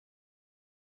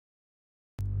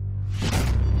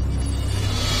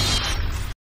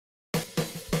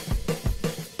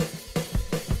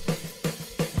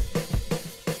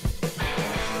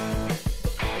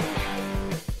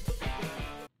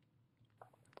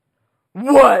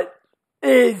What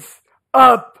is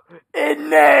up,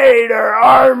 Inator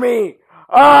Army?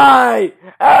 I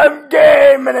am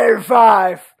Inator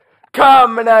 5,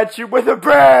 coming at you with a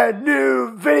brand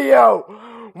new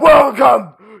video.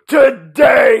 Welcome to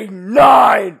day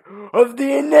 9 of the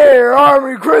Inator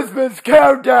Army Christmas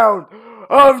countdown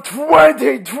of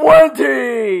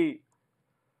 2020.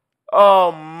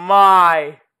 Oh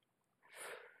my.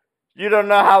 You don't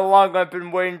know how long I've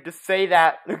been waiting to say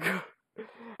that.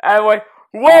 Anyway,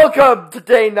 welcome to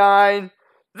day 9.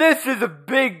 This is a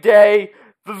big day.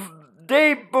 The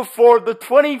day before the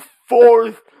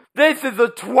 24th. This is the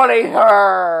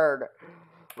 23rd.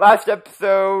 Last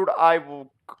episode, I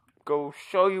will go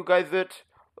show you guys it.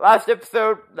 Last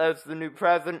episode, that's the new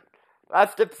present.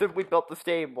 Last episode, we built the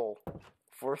stable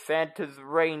for Santa's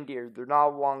reindeer. They're no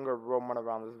longer roaming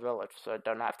around this village, so I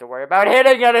don't have to worry about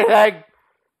hitting anything.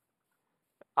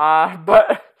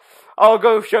 But I'll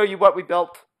go show you what we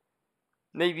built.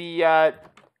 Maybe say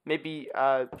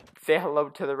hello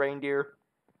to the reindeer.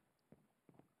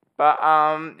 But,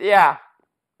 yeah.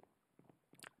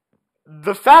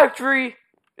 The factory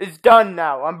is done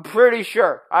now, I'm pretty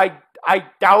sure. I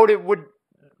doubt it would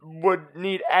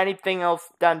need anything else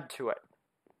done to it.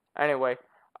 Anyway,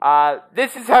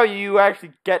 this is how you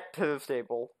actually get to the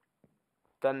stable.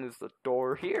 Then there's the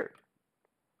door here.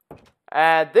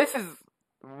 And this is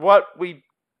what we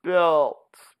built.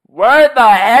 Where the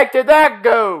heck did that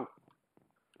go?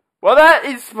 Well, that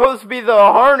is supposed to be the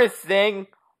harness thing,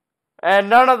 and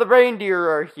none of the reindeer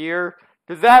are here.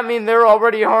 Does that mean they're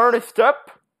already harnessed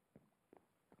up?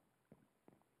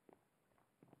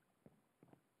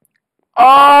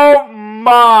 Oh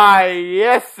my,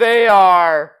 yes they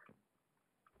are.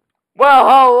 Well,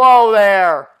 hello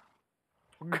there.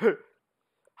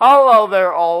 Hello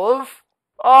there, Olive.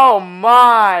 Oh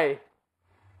my.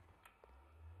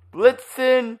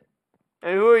 Blitzen,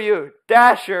 and who are you?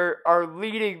 Dasher are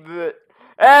leading the,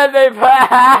 and they,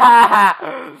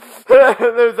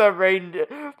 there's a reindeer,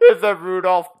 there's a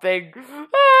Rudolph thing,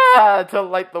 to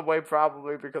light the way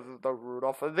probably because there's no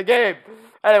Rudolph in the game.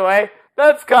 Anyway,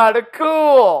 that's kind of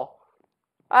cool.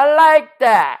 I like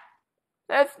that.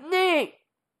 That's neat.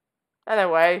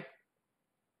 Anyway,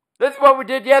 this is what we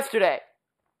did yesterday.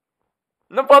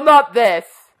 No, well, not this.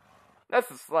 That's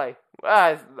the sleigh.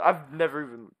 I've never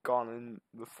even gone in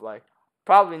the sleigh.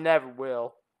 Probably never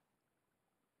will.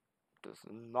 Does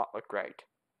not look great.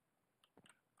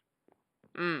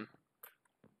 Is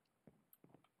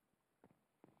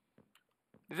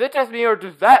it just me, or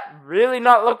does that really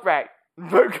not look right?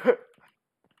 Maybe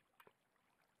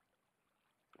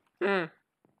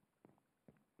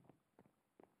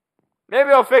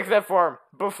I'll fix that for him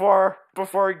before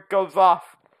he goes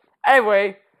off.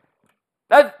 Anyway,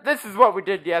 this is what we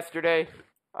did yesterday.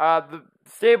 The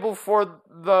stable for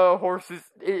the horses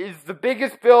is the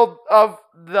biggest build of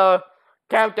the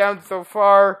countdown so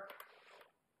far.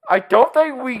 I don't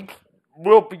think we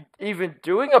will be even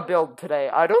doing a build today.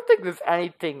 I don't think there's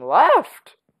anything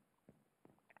left.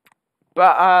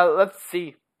 But, let's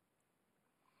see.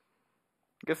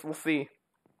 Guess we'll see.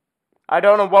 I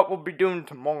don't know what we'll be doing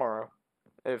tomorrow.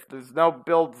 If there's no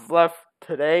builds left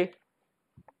today,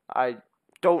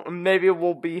 maybe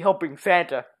we'll be helping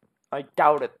Santa. I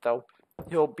doubt it, though.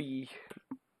 He'll be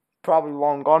probably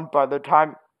long gone by the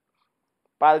time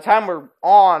we're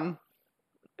on,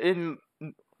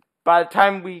 by the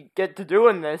time we get to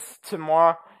doing this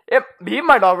tomorrow, he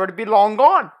might already be long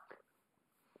gone.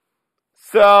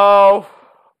 So,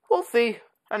 we'll see.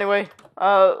 Anyway,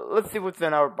 let's see what's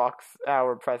in our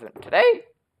present today.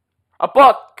 A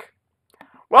book!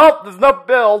 Well, there's no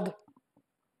build.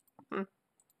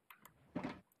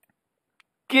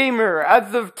 Gamer,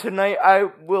 as of tonight, I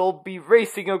will be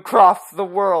racing across the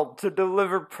world to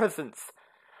deliver presents.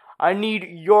 I need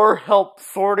your help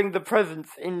sorting the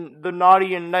presents in the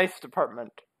naughty and nice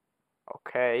department.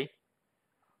 Okay.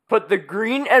 Put the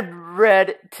green and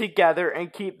red together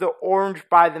and keep the orange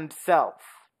by themselves.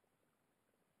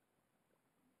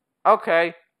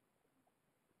 Okay.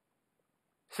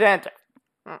 Santa.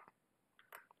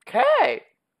 Okay.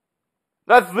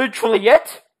 That's literally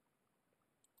it?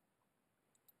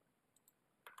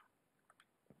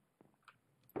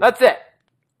 That's it.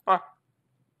 Huh.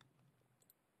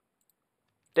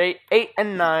 Day 8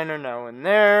 and 9 are now in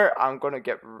there. I'm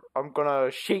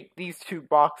gonna shake these two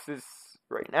boxes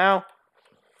right now.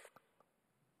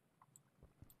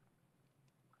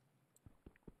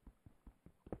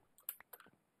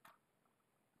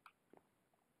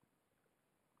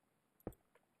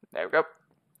 There we go.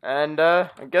 And,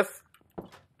 I guess,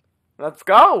 let's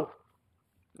go.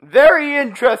 Very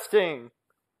interesting.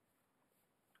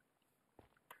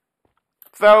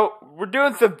 So, we're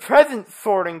doing some present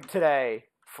sorting today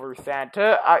for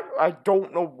Santa. I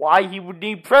don't know why he would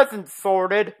need presents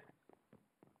sorted.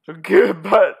 Good,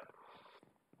 but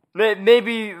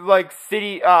maybe like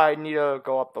city. I need to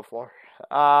go up the floor.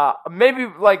 Maybe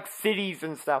like cities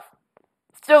and stuff.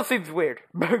 Still seems weird.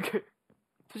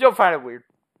 Still find it weird.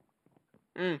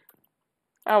 Oh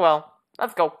well,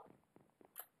 let's go.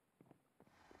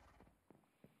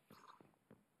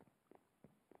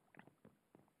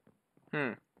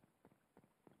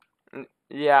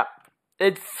 Yeah,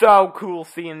 it's so cool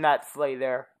seeing that sleigh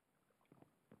there.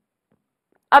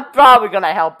 I'm probably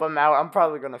gonna help him out. I'm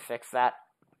probably gonna fix that.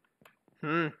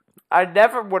 I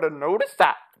never would have noticed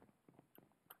that.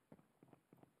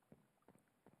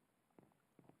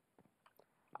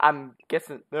 I'm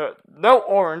guessing no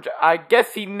orange. I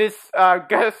guess he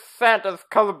guess Santa's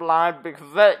colorblind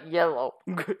because that yellow.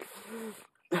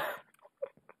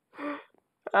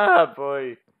 Oh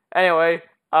boy. Anyway,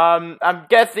 I'm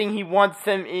guessing he wants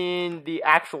him in the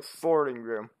actual sorting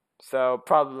room. So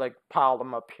probably like pile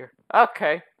them up here.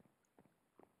 Okay.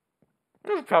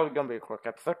 This is probably gonna be a quick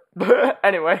episode.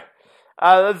 Anyway,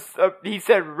 he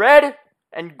said red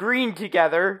and green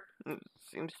together.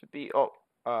 Seems to be okay.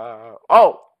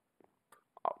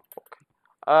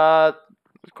 There's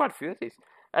quite a few of these.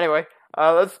 Anyway,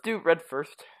 let's do red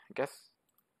first, I guess.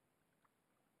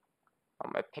 Oh,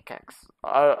 my pickaxe.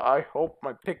 I hope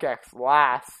my pickaxe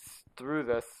lasts through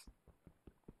this.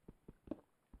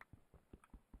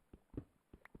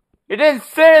 You didn't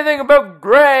say anything about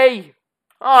gray!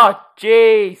 Oh,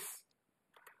 jeez.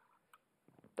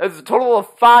 There's a total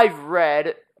of 5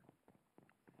 red.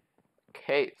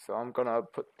 Okay, so I'm gonna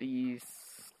put these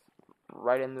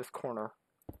right in this corner.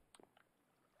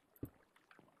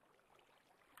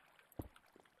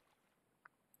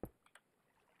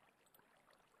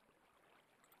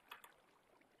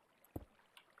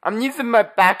 I'm using my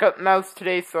backup mouse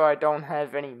today so I don't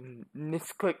have any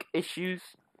misclick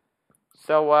issues.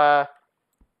 So,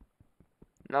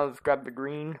 now let's grab the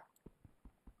green.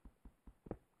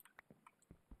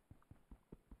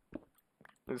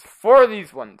 There's 4 of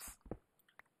these ones.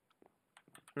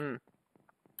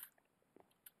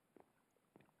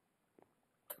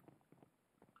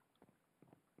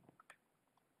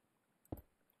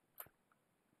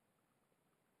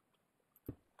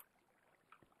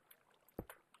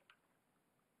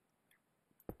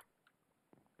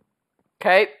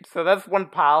 Okay, so that's one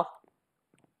pile.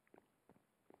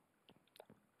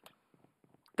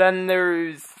 Then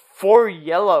there's 4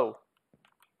 yellow,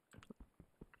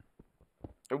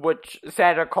 which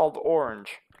Santa called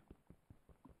orange.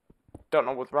 Don't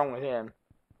know what's wrong with him.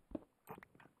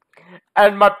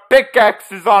 And my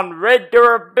pickaxe is on red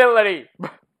durability.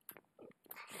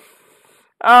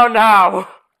 Oh no.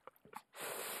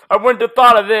 I wouldn't have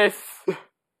thought of this.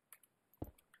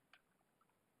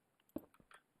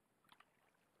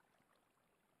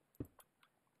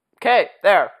 Okay,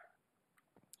 there.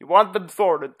 You want them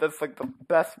sorted. That's like the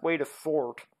best way to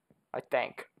sort, I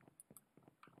think.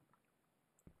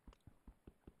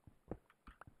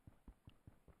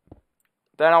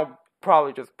 Then I'll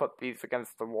probably just put these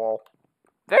against the wall.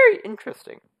 Very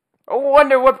interesting. I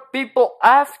wonder what people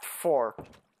asked for.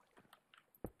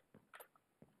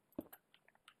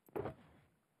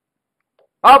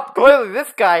 Oh, clearly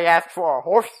this guy asked for a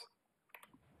horse.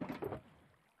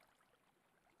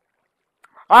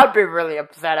 I'd be really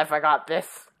upset if I got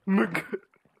this.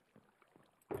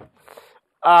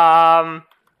 Wow,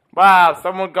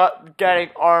 someone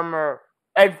getting armor.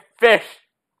 A fish.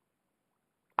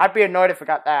 I'd be annoyed if I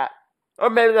got that. Or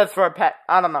maybe that's for a pet.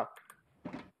 I don't know.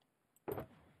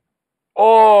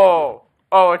 Oh,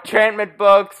 enchantment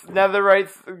books,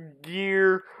 netherite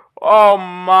gear. Oh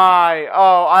my.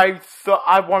 Oh,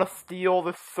 I want to steal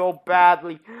this so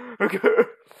badly.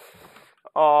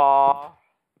 Aww.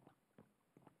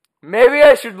 Maybe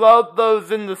I should load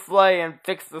those in the sleigh and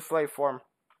fix the sleigh for him.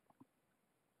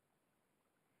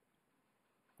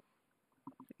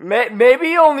 Maybe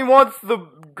he only wants the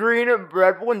green and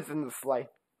red ones in the sleigh.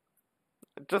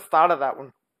 I just thought of that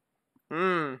one.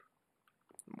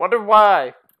 Wonder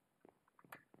why.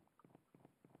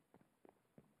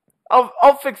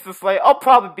 I'll fix the sleigh. I'll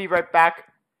probably be right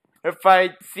back. If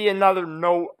I see another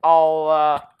note,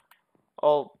 I'll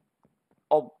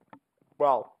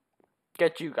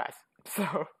get you guys.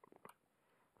 So,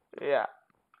 yeah.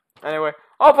 Anyway,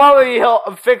 I'll probably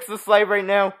fix the sleigh right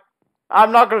now.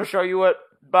 I'm not gonna show you it,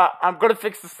 but I'm gonna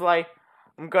fix the sleigh.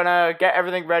 I'm gonna get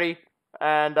everything ready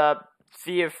and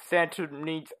see if Santa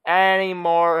needs any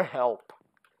more help,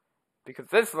 because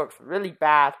this looks really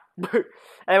bad.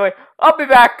 Anyway, I'll be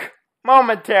back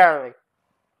momentarily.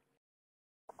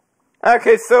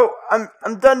 Okay, so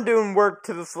I'm done doing work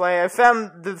to the sleigh. I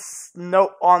found this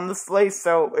note on the sleigh,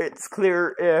 so it's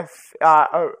clear if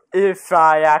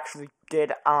I actually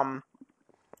did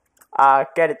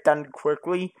get it done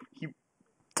quickly. He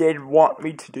did want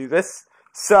me to do this.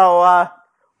 So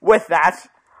with that,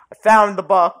 I found the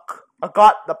book. I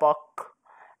got the book.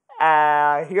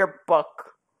 Here,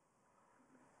 book.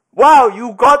 Wow,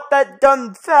 you got that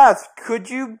done fast.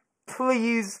 Could you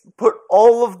please put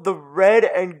all of the red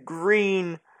and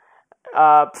green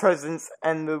presents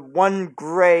and the one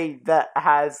gray that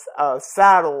has a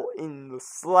saddle in the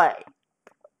sleigh?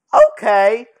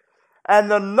 Okay.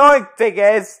 And the annoying thing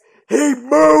is, he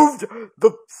moved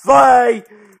the sleigh,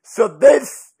 so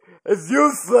this is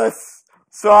useless.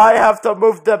 So I have to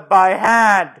move them by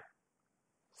hand.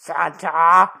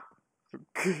 Santa.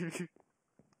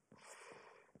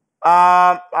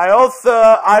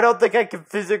 I don't think I can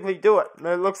physically do it.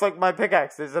 It looks like my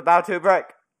pickaxe is about to break.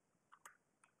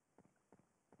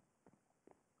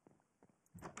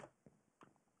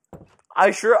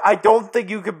 I don't think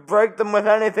you can break them with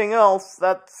anything else.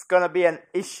 That's gonna be an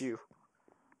issue.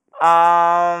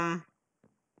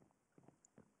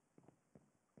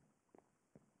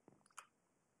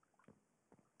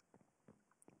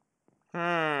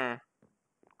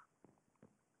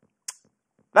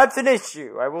 That's an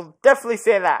issue. I will definitely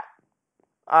say that.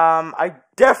 I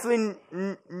definitely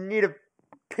need a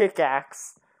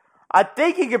pickaxe. I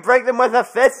think you can break them with a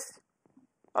fist.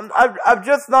 I'm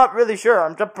just not really sure.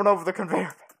 I'm jumping over the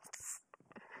conveyor belts.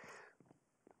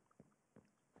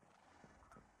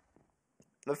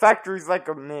 The factory's like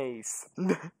a maze.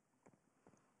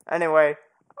 Anyway,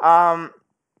 I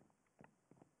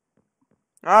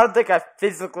don't think I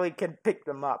physically can pick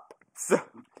them up. So,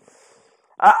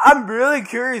 I'm really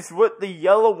curious what the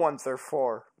yellow ones are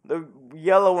for. The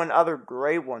yellow and other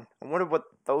gray one. I wonder what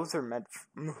those are meant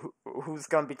for. Who's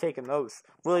gonna be taking those?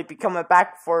 Will he be coming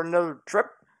back for another trip?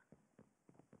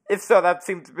 If so, that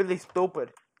seems really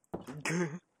stupid.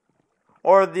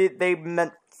 Or they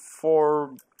meant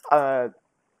for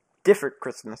different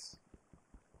Christmas.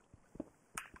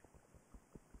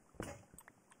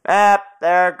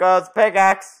 There goes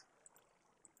pickaxe.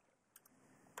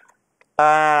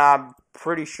 I'm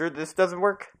pretty sure this doesn't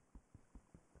work.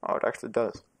 Oh, it actually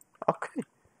does. Okay.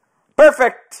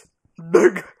 Perfect!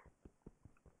 Big.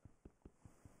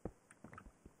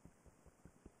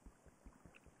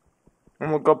 And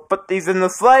we'll go put these in the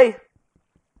sleigh.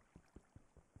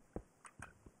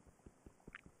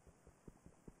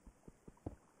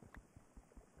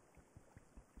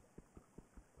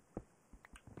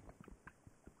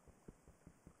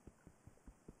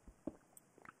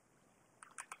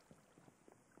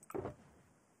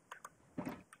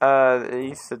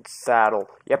 He said saddle.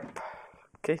 Yep.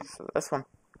 Okay, so this one.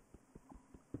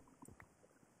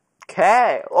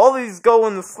 Okay, all these go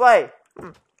in the sleigh.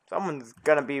 Someone's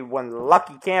gonna be one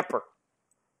lucky camper.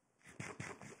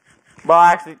 Well,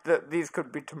 actually, these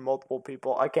could be to multiple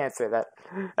people. I can't say that.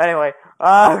 Anyway,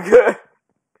 good.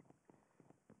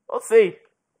 We'll see.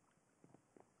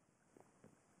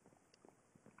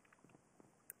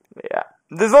 Yeah.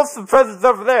 There's also presents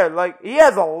over there. Like, he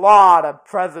has a lot of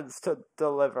presents to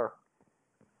deliver.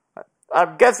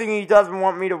 I'm guessing he doesn't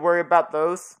want me to worry about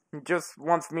those. He just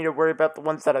wants me to worry about the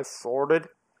ones that I sorted.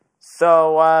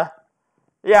 So,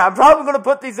 yeah, I'm probably going to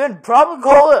put these in. Probably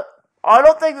call it. I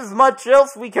don't think there's much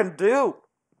else we can do.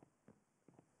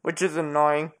 Which is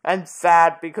annoying and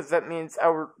sad because that means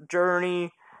our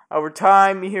journey, our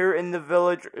time here in the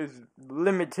village is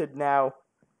limited now.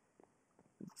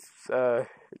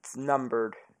 It's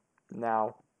numbered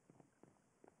now.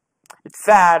 It's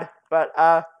sad, but,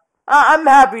 I'm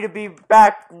happy to be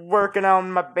back working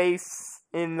on my base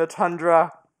in the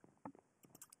tundra.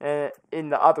 In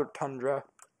the other tundra.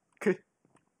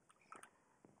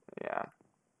 Yeah.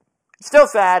 Still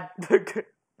sad.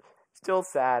 Still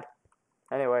sad.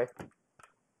 Anyway.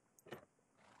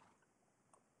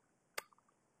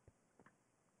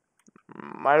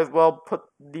 Might as well put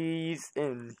these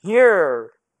in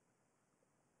here.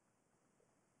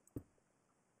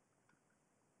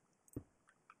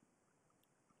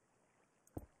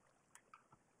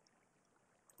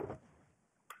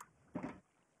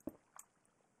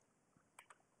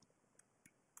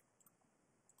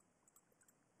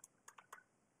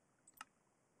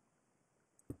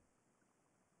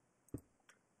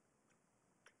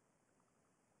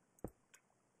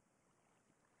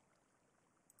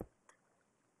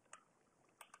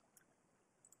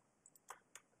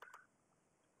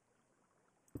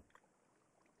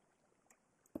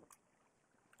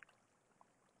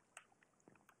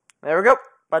 There we go.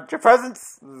 Bunch of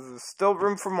presents. There's still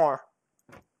room for more.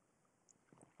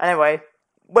 Anyway,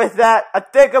 with that, I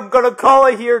think I'm gonna call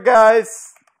it here,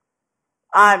 guys.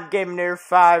 I'm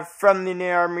Inator5 from the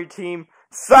Inator Army team,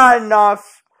 signing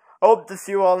off. Hope to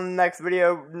see you all in the next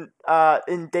video,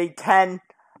 in day 10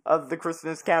 of the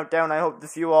Christmas countdown. I hope to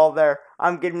see you all there.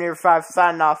 I'm Inator5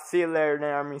 signing off. See you later,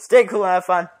 Inator Army. Stay cool and have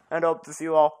fun, and hope to see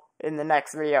you all in the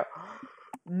next video.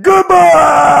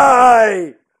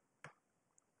 Goodbye!